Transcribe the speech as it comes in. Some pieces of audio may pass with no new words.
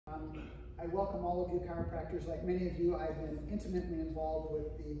I welcome all of you chiropractors. Like many of you, I've been intimately involved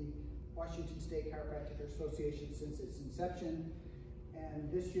with the Washington State Chiropractic Association since its inception.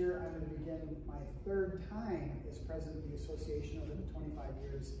 And this year, I'm going to begin my third time as president of the association over the 25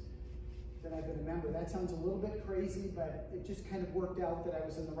 years that I've been a member. That sounds a little bit crazy, but it just kind of worked out that I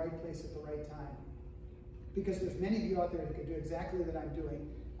was in the right place at the right time. Because there's many of you out there who could do exactly what I'm doing.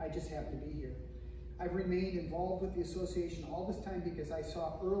 I just happen to be here. I've remained involved with the association all this time because I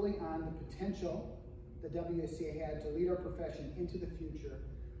saw early on the potential the WSCA had to lead our profession into the future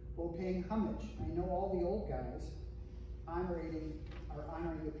while paying homage. I know all the old guys honoring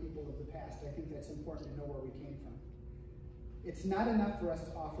the people of the past. I think that's important to know where we came from. It's not enough for us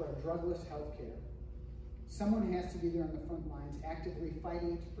to offer a drugless health care. Someone has to be there on the front lines, actively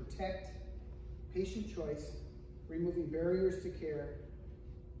fighting to protect patient choice, removing barriers to care,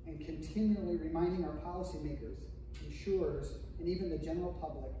 and continually reminding our policymakers, insurers, and even the general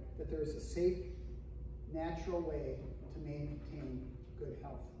public that there is a safe, natural way to maintain good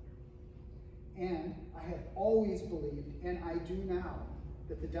health. And I have always believed, and I do now,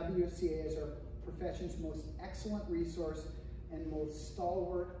 that the WSCA is our profession's most excellent resource and most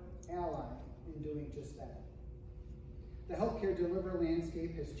stalwart ally in doing just that. The healthcare delivery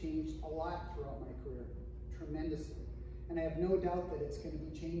landscape has changed a lot throughout my career, tremendously. And I have no doubt that it's going to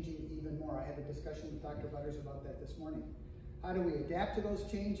be changing even more. I had a discussion with Dr. Butters about that this morning. How do we adapt to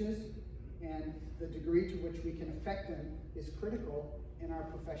those changes? And the degree to which we can affect them is critical in our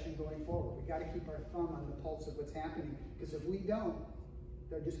profession going forward. We've got to keep our thumb on the pulse of what's happening, because if we don't,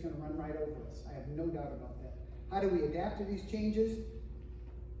 they're just going to run right over us. I have no doubt about that. How do we adapt to these changes?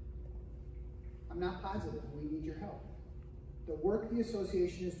 I'm not positive. We need your help. The work the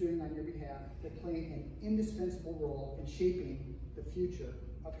association is doing on your behalf will play an indispensable role in shaping the future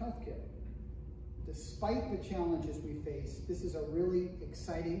of healthcare. Despite the challenges we face, this is a really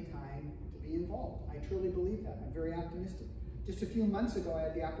exciting time to be involved. I truly believe that. I'm very optimistic. Just a few months ago, I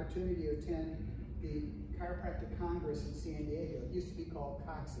had the opportunity to attend the Chiropractic Congress in San Diego. It used to be called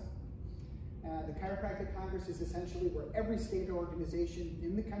COXA. The Chiropractic Congress is essentially where every state organization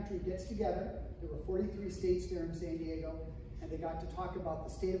in the country gets together. There were 43 states there in San Diego, and they got to talk about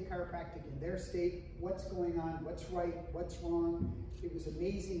the state of chiropractic in their state, what's going on, what's right, what's wrong. It was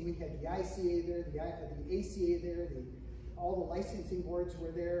amazing. We had the ICA there, the ACA there, all the licensing boards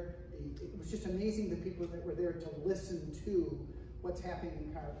were there. It was just amazing the people that were there to listen to what's happening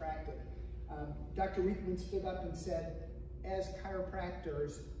in chiropractic. Dr. Riekman stood up and said, as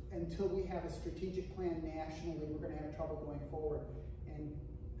chiropractors, until we have a strategic plan nationally, we're going to have trouble going forward. And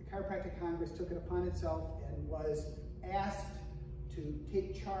the Chiropractic Congress took it upon itself and was asked to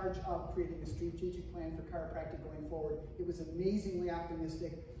take charge of creating a strategic plan for chiropractic going forward. It was amazingly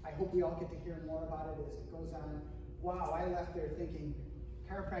optimistic. I hope we all get to hear more about it as it goes on. Wow, I left there thinking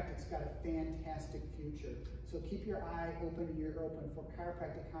chiropractic's got a fantastic future. So keep your eye open and ear open for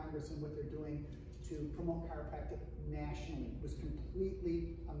Chiropractic Congress and what they're doing to promote chiropractic nationally. It was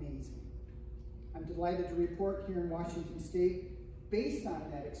completely amazing. I'm delighted to report here in Washington State, based on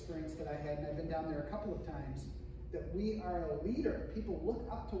that experience that I had, and I've been down there a couple of times, that we are a leader. People look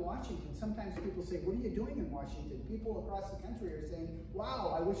up to Washington. Sometimes people say, what are you doing in Washington? People across the country are saying,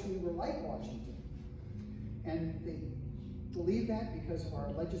 wow, I wish we were like Washington. And they believe that because of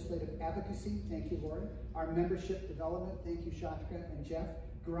our legislative advocacy, thank you, Lord, our membership development, thank you, Shatka and Jeff,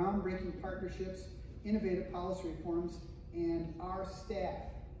 groundbreaking partnerships, innovative policy reforms, and our staff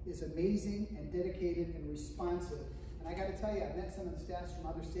is amazing and dedicated and responsive. And I got to tell you, I've met some of the staffs from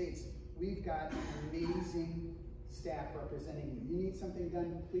other states. We've got amazing staff representing you. You need something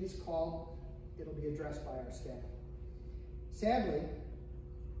done, please call. It'll be addressed by our staff. Sadly,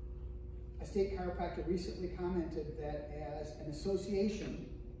 a state chiropractor recently commented that as an association,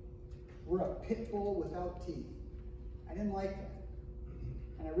 we're a pit bull without teeth. I didn't like that.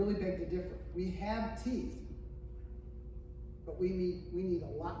 And I really beg to differ. We have teeth, but we need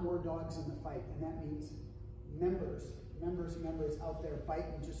a lot more dogs in the fight, and that means members out there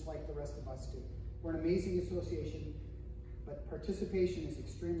biting just like the rest of us do. We're an amazing association, but participation is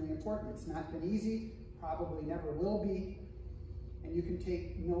extremely important. It's not been easy, probably never will be, and you can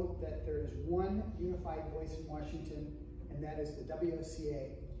take note that there is one unified voice in Washington, and that is the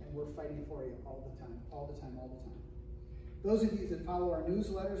WSCA, and we're fighting for you all the time, all the time, all the time. Those of you that follow our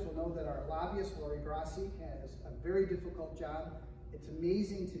newsletters will know that our lobbyist, Lori Grassi, has a very difficult job. It's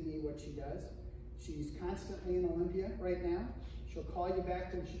amazing to me what she does. She's constantly in Olympia right now. She'll call you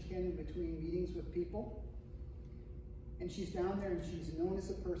back when she can in between meetings with people. And she's down there and she's known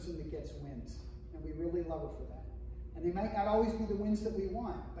as a person that gets wins. And we really love her for that. And they might not always be the wins that we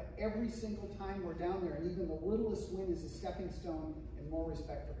want, but every single time we're down there, and even the littlest win is a stepping stone and more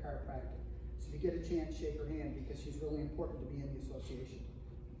respect for chiropractic. if you get a chance, shake her hand, because she's really important to be in the association.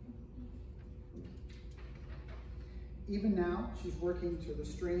 Even now, she's working to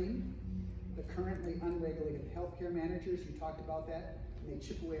restrain the currently unregulated healthcare managers. You talked about that, and they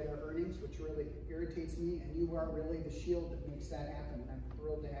chip away at our earnings, which really irritates me, and you are really the shield that makes that happen, and I'm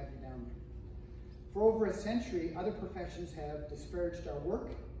thrilled to have you down there. For over a century, other professions have disparaged our work,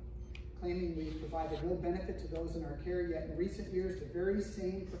 claiming we provided no benefit to those in our care, yet in recent years, the very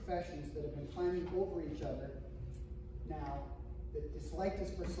same professions that have been climbing over each other now, that disliked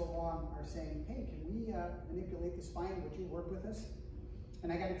us for so long, are saying, hey, can we manipulate the spine? Would you work with us?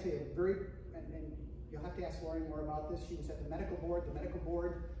 And I got to tell you, and you'll have to ask Lori more about this. She was at the medical board. The medical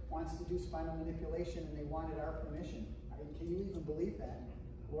board wants to do spinal manipulation, and they wanted our permission. Can you even believe that?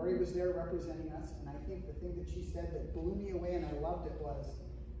 Lori was there representing us, and I think the thing that she said that blew me away, and I loved it, was,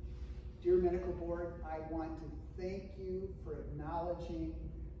 dear medical board, I want to thank you for acknowledging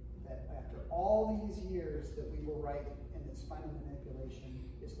that after all these years that we were right, and that spinal manipulation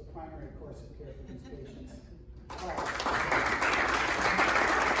is the primary course of care for these patients.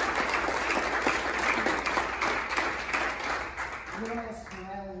 We're all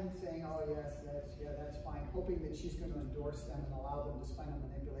smiling, saying, oh yes, that's fine, hoping that she's going to endorse them and allow them to spinal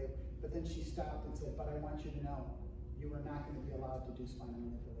manipulate. But then she stopped and said, but I want you to know, you are not going to be allowed to do spinal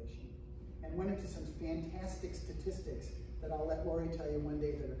manipulation. And went into some fantastic statistics that I'll let Lori tell you one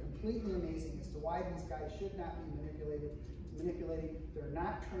day that are completely amazing as to why these guys should not be manipulating. They're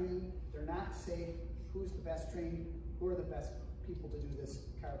not trained, they're not safe. Who's the best trained? Who are the best people to do this?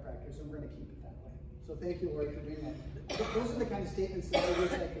 Chiropractors, and we're going to keep it that way. So thank you, Lori, for doing that. Those are the kind of statements that I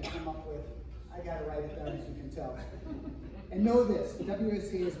wish I could come up with. I got to write it down, as you can tell. And know this, the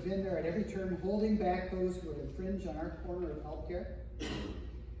WSC has been there at every turn, holding back those who would infringe on our corner of healthcare,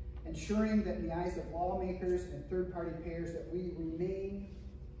 ensuring that in the eyes of lawmakers and third-party payers that we remain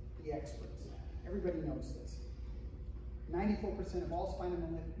the experts. Everybody knows this. 94% of all spinal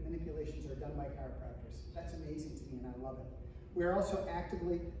manipulations are done by chiropractors. That's amazing to me, and I love it. We're also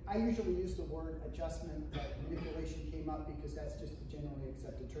actively, I usually use the word adjustment, but manipulation came up because that's just a generally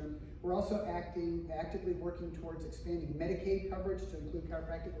accepted term. We're also actively working towards expanding Medicaid coverage to include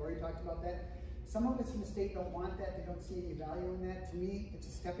chiropractic. Lori talked about that. Some of us in the state don't want that. They don't see any value in that. To me, it's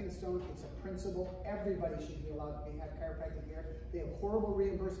a stepping stone. It's a principle. Everybody should be allowed to have chiropractic care. They have horrible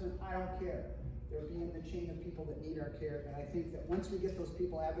reimbursement. I don't care. They'll be in the chain of people that need our care. And I think that once we get those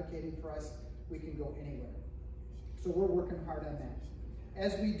people advocating for us, we can go anywhere. So we're working hard on that.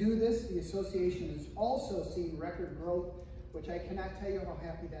 As we do this, the association has also seen record growth, which I cannot tell you how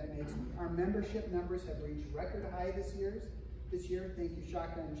happy that makes me. Our membership numbers have reached record high this year. Thank you,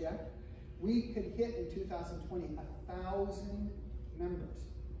 Shaka and Jeff. We could hit in 2020 1,000 members.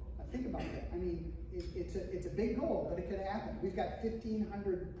 Now think about that. I mean, it's a big goal, but it could happen. We've got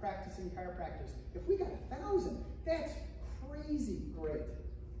 1,500 practicing chiropractors. If we got 1,000, that's crazy great.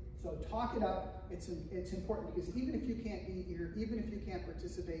 So talk it up. It's important because even if you can't be here, even if you can't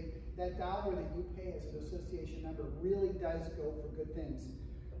participate, that dollar that you pay as an association member really does go for good things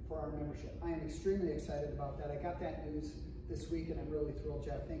for our membership. I am extremely excited about that. I got that news this week, and I'm really thrilled,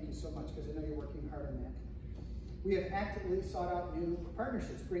 Jeff. Thank you so much, because I know you're working hard on that. We have actively sought out new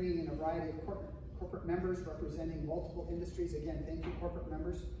partnerships, bringing in a variety of corporate members representing multiple industries. Again, thank you, corporate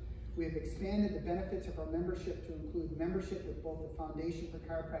members. We have expanded the benefits of our membership to include membership with both the Foundation for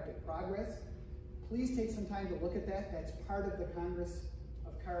Chiropractic Progress. Please take some time to look at that. That's part of the Congress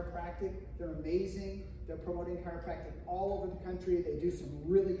of Chiropractic. They're amazing. They're promoting chiropractic all over the country. They do some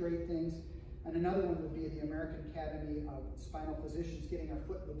really great things. And another one would be the American Academy of Spinal Physicians, getting our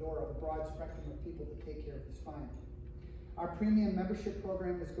foot in the door of a broad spectrum of people that take care of the spine. Our premium membership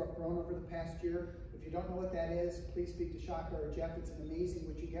program has grown over the past year. If you don't know what that is, please speak to Shaka or Jeff. It's amazing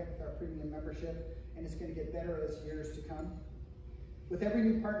what you get with our premium membership, and it's going to get better as years to come. With every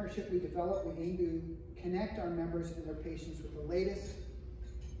new partnership we develop, we aim to connect our members and their patients with the latest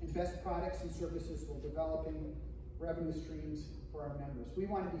and best products and services while developing revenue streams for our members. We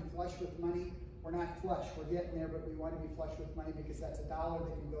want to be flush with money. We're not flush, we're getting there, but we want to be flush with money because that's a dollar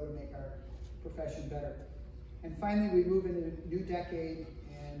that can go to make our profession better. And finally, we move into a new decade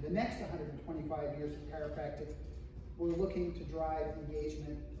and the next 125 years of chiropractic. We're looking to drive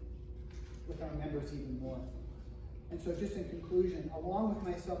engagement with our members even more. And so just in conclusion, along with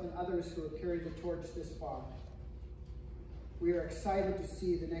myself and others who have carried the torch this far, we are excited to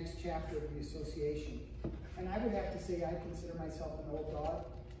see the next chapter of the association. And I would have to say I consider myself an old dog.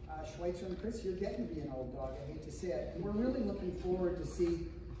 Schweitzer and Chris, you're getting to be an old dog, I hate to say it. And we're really looking forward to see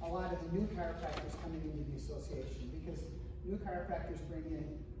a lot of the new chiropractors coming into the association, because new chiropractors bring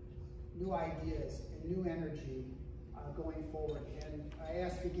in new ideas and new energy going forward. And I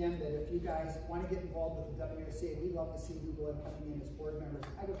ask again that if you guys want to get involved with the WSA, we'd love to see you coming in as board members.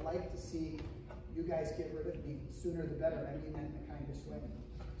 I would like to see you guys get rid of me, sooner the better. I mean that in the kindest way.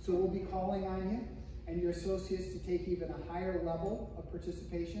 So we'll be calling on you and your associates to take even a higher level of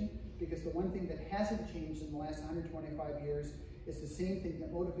participation, because the one thing that hasn't changed in the last 125 years is the same thing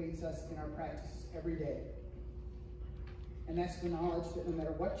that motivates us in our practices every day. And that's the knowledge that no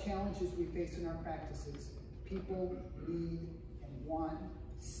matter what challenges we face in our practices, people need and want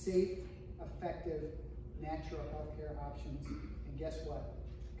safe, effective, natural healthcare options. And guess what?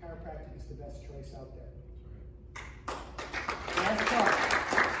 Chiropractic is the best choice out there. Last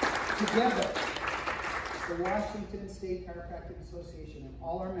part. Together, the Washington State Chiropractic Association and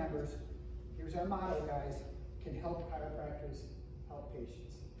all our members, here's our motto, guys, can help chiropractors help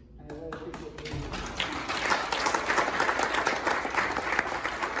patients. And I really appreciate you.